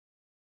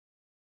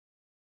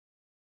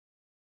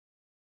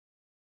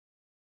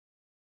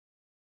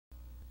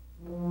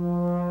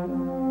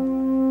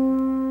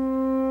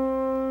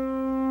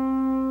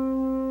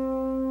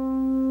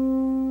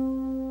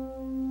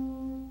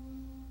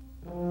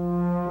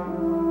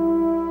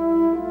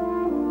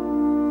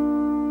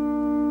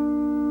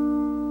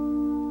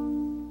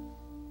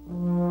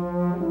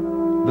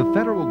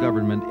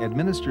government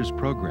administers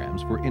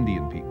programs for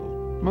Indian people.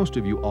 Most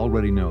of you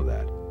already know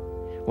that.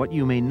 What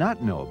you may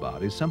not know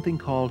about is something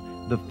called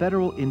the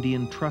Federal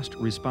Indian Trust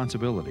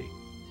Responsibility.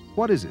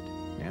 What is it,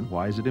 and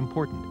why is it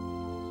important?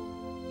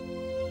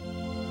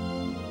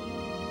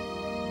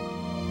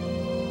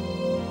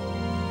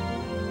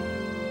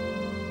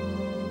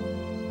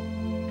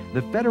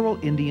 The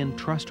Federal Indian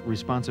Trust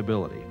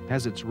Responsibility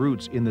has its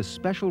roots in the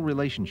special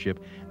relationship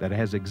that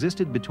has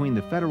existed between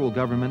the federal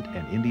government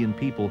and Indian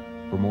people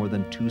for more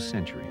than 2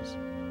 centuries.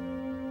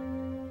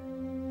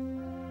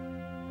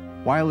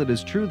 While it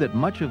is true that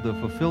much of the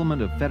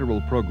fulfillment of federal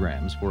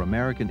programs for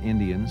American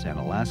Indians and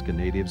Alaska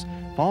Natives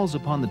falls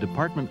upon the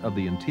Department of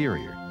the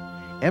Interior,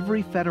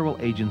 every federal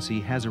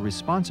agency has a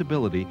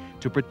responsibility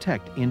to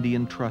protect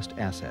Indian trust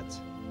assets.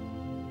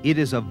 It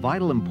is of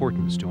vital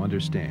importance to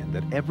understand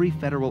that every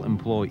federal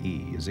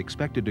employee is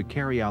expected to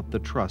carry out the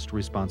trust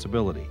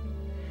responsibility.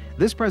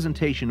 This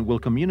presentation will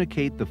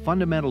communicate the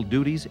fundamental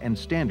duties and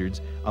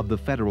standards of the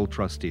federal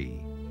trustee.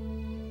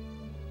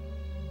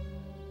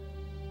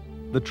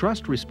 The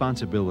trust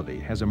responsibility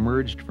has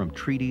emerged from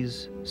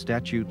treaties,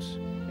 statutes,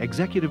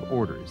 executive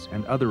orders,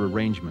 and other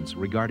arrangements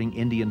regarding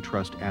Indian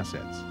trust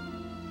assets.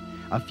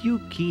 A few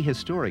key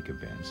historic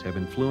events have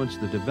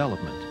influenced the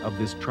development of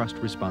this trust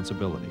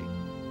responsibility.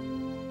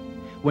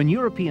 When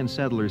European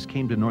settlers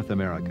came to North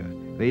America,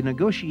 they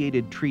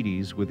negotiated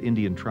treaties with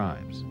Indian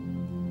tribes.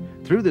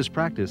 Through this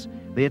practice,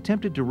 they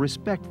attempted to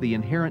respect the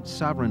inherent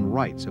sovereign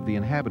rights of the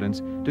inhabitants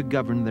to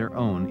govern their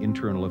own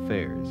internal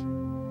affairs.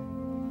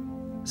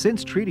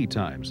 Since treaty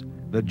times,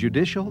 the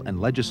judicial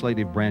and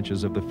legislative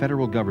branches of the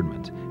federal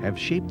government have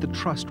shaped the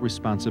trust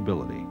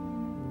responsibility.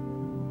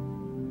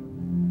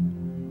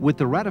 With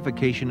the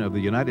ratification of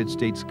the United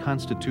States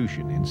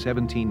Constitution in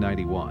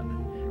 1791,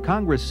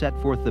 Congress set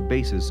forth the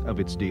basis of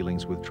its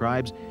dealings with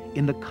tribes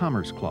in the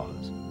Commerce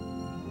Clause.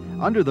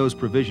 Under those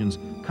provisions,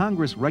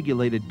 Congress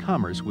regulated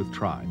commerce with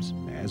tribes,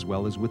 as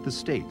well as with the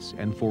states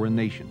and foreign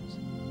nations.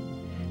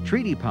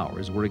 Treaty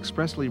powers were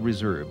expressly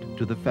reserved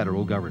to the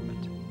federal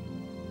government.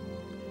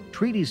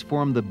 Treaties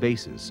formed the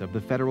basis of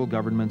the federal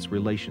government's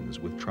relations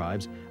with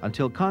tribes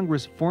until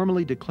Congress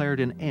formally declared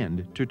an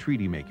end to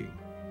treaty making.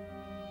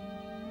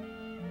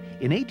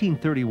 In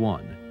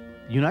 1831,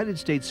 United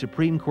States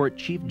Supreme Court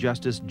Chief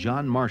Justice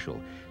John Marshall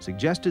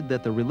suggested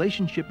that the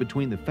relationship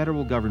between the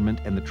federal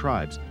government and the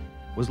tribes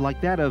was like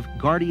that of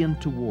guardian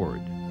to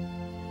ward.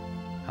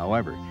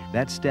 However,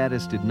 that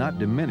status did not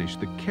diminish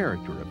the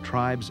character of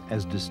tribes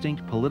as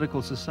distinct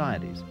political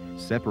societies,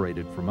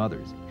 separated from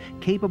others,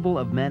 capable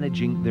of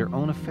managing their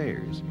own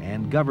affairs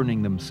and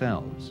governing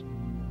themselves.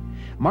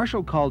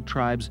 Marshall called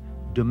tribes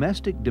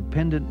domestic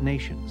dependent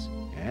nations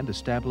and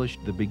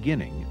established the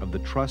beginning of the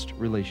trust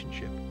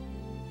relationship.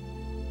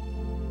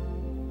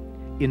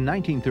 In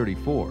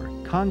 1934,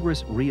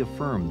 Congress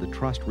reaffirmed the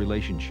trust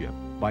relationship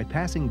by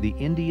passing the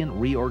Indian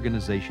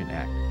Reorganization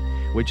Act,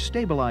 which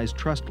stabilized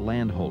trust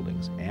land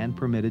holdings and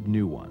permitted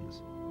new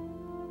ones.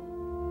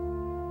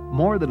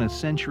 More than a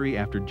century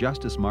after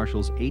Justice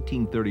Marshall's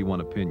 1831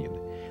 opinion,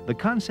 the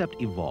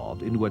concept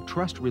evolved into a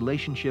trust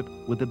relationship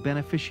with a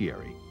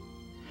beneficiary,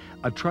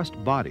 a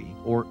trust body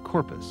or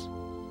corpus,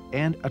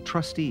 and a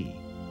trustee.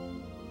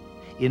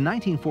 In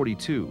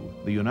 1942,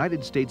 the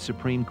United States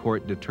Supreme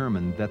Court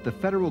determined that the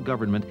federal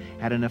government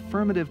had an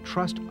affirmative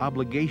trust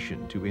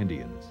obligation to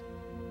Indians.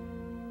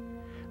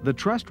 The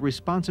trust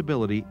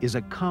responsibility is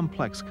a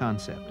complex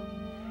concept,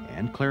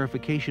 and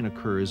clarification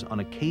occurs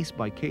on a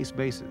case-by-case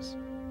basis.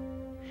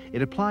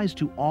 It applies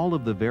to all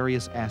of the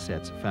various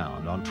assets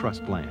found on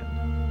trust land.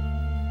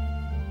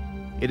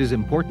 It is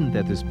important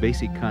that this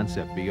basic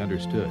concept be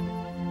understood,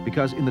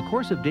 because in the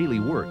course of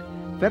daily work,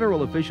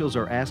 federal officials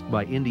are asked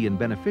by Indian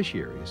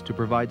beneficiaries to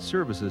provide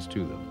services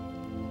to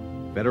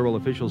them. Federal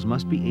officials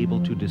must be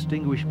able to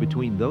distinguish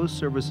between those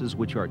services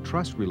which are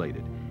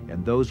trust-related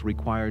and those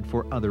required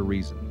for other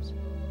reasons.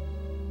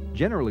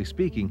 Generally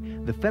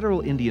speaking, the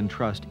federal Indian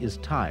trust is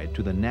tied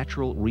to the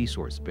natural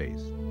resource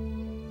base.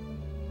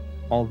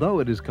 Although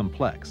it is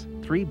complex,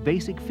 3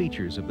 basic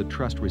features of the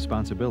trust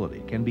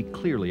responsibility can be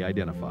clearly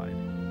identified.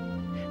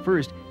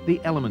 First, the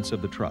elements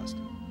of the trust.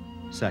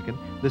 Second,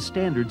 the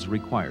standards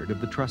required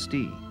of the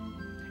trustee.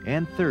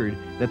 And third,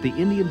 that the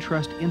Indian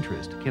trust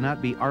interest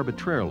cannot be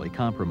arbitrarily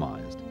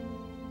compromised.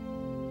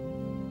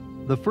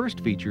 The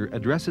first feature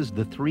addresses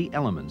the 3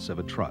 elements of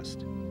a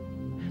trust: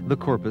 the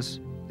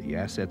corpus, the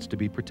assets to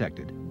be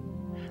protected;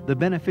 the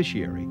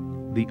beneficiary,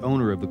 the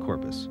owner of the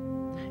corpus;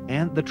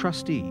 and the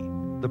trustee,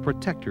 the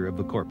protector of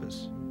the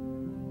corpus.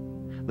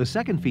 The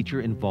second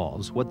feature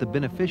involves what the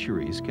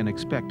beneficiaries can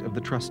expect of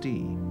the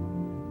trustee.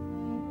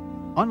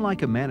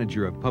 Unlike a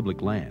manager of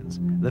public lands,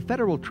 the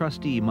federal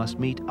trustee must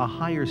meet a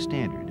higher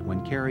standard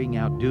when carrying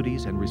out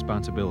duties and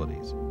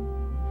responsibilities.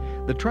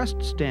 The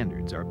trust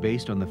standards are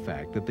based on the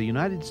fact that the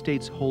United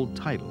States hold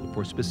title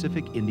for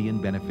specific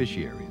Indian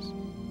beneficiaries.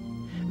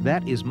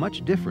 That is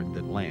much different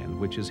than land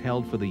which is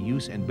held for the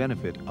use and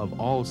benefit of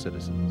all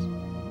citizens.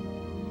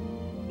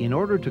 In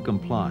order to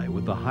comply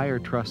with the higher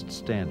trust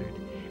standard,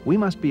 we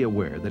must be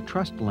aware that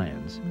trust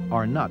lands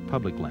are not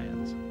public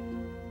lands.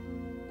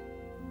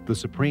 The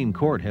Supreme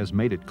Court has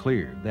made it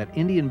clear that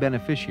Indian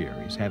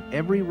beneficiaries have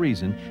every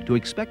reason to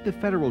expect the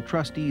federal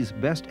trustees'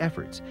 best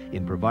efforts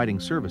in providing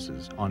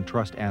services on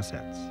trust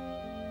assets.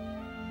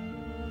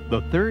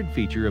 The third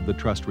feature of the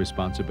trust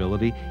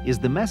responsibility is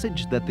the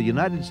message that the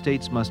United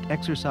States must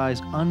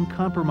exercise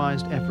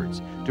uncompromised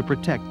efforts to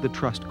protect the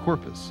trust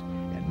corpus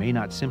and may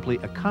not simply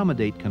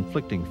accommodate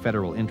conflicting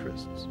federal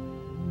interests.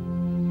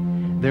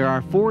 There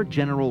are 4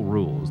 general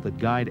rules that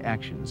guide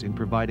actions in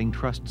providing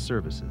trust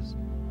services.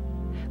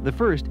 The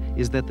first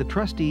is that the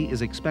trustee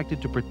is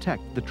expected to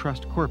protect the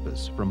trust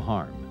corpus from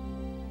harm.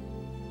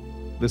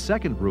 The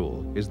second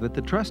rule is that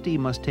the trustee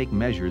must take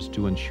measures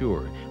to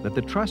ensure that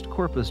the trust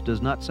corpus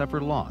does not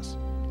suffer loss,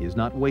 is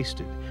not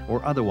wasted,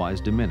 or otherwise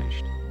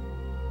diminished.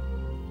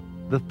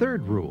 The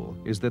third rule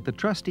is that the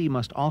trustee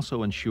must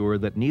also ensure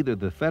that neither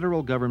the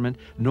federal government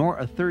nor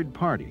a third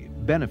party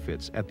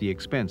benefits at the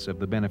expense of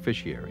the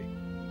beneficiary.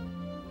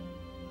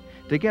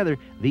 Together,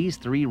 these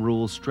 3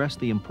 rules stress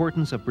the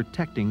importance of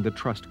protecting the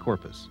trust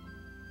corpus.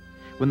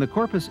 When the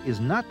corpus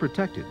is not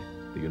protected,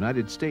 the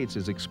United States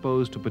is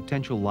exposed to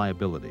potential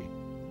liability.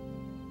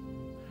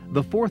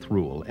 The fourth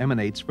rule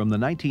emanates from the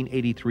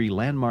 1983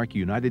 landmark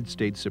United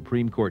States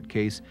Supreme Court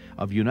case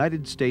of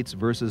United States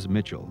versus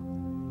Mitchell.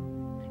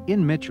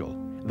 In Mitchell,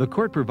 the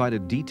court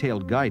provided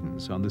detailed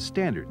guidance on the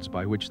standards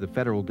by which the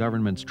federal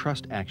government's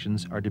trust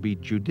actions are to be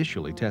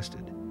judicially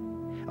tested.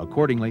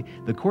 Accordingly,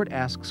 the court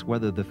asks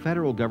whether the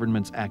federal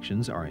government's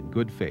actions are in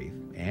good faith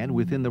and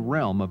within the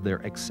realm of their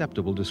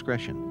acceptable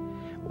discretion,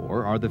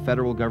 or are the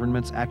federal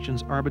government's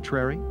actions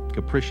arbitrary,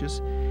 capricious,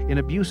 in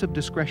abuse of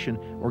discretion,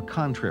 or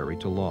contrary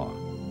to law.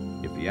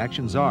 If the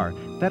actions are,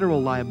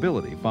 federal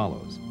liability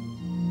follows.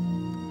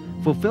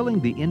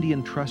 Fulfilling the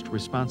Indian trust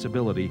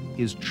responsibility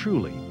is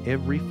truly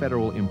every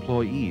federal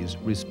employee's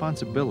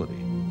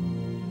responsibility.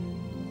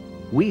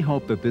 We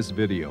hope that this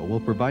video will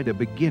provide a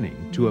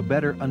beginning to a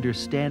better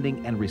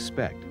understanding and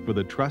respect for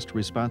the trust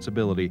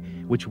responsibility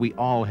which we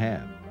all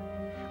have.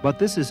 But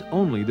this is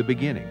only the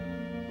beginning.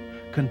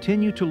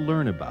 Continue to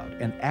learn about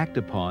and act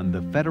upon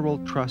the federal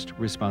trust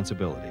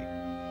responsibility.